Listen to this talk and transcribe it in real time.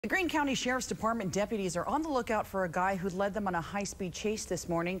The Greene County Sheriff's Department deputies are on the lookout for a guy who led them on a high-speed chase this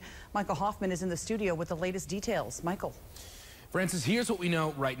morning. Michael Hoffman is in the studio with the latest details. Michael. Francis, here's what we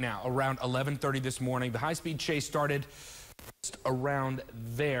know right now. Around 11:30 this morning, the high-speed chase started just around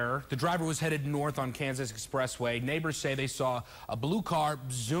there. The driver was headed north on Kansas Expressway. Neighbors say they saw a blue car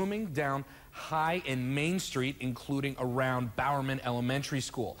zooming down High and Main Street, including around Bowerman Elementary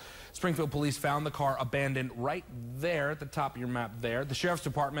School. Springfield police found the car abandoned right there at the top of your map there. The Sheriff's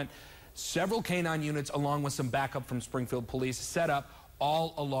Department, several canine units along with some backup from Springfield police set up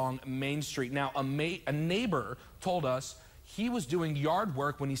all along Main Street. Now, a neighbor told us he was doing yard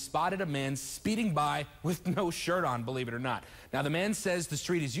work when he spotted a man speeding by with no shirt on, believe it or not. Now, the man says the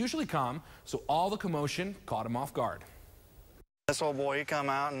street is usually calm, so all the commotion caught him off guard. This old boy, he come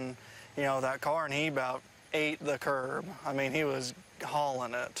out and, you know, that car, and he about ate the curb. I mean, he was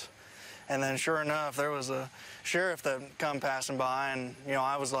hauling it. And then sure enough, there was a sheriff that come passing by, and, you know,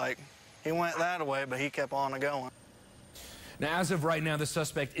 I was like, he went that way, but he kept on going. Now, as of right now, the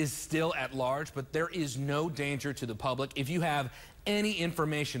suspect is still at large, but there is no danger to the public. If you have any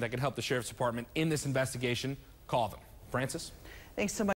information that could help the Sheriff's Department in this investigation, call them. Francis? Thanks so much.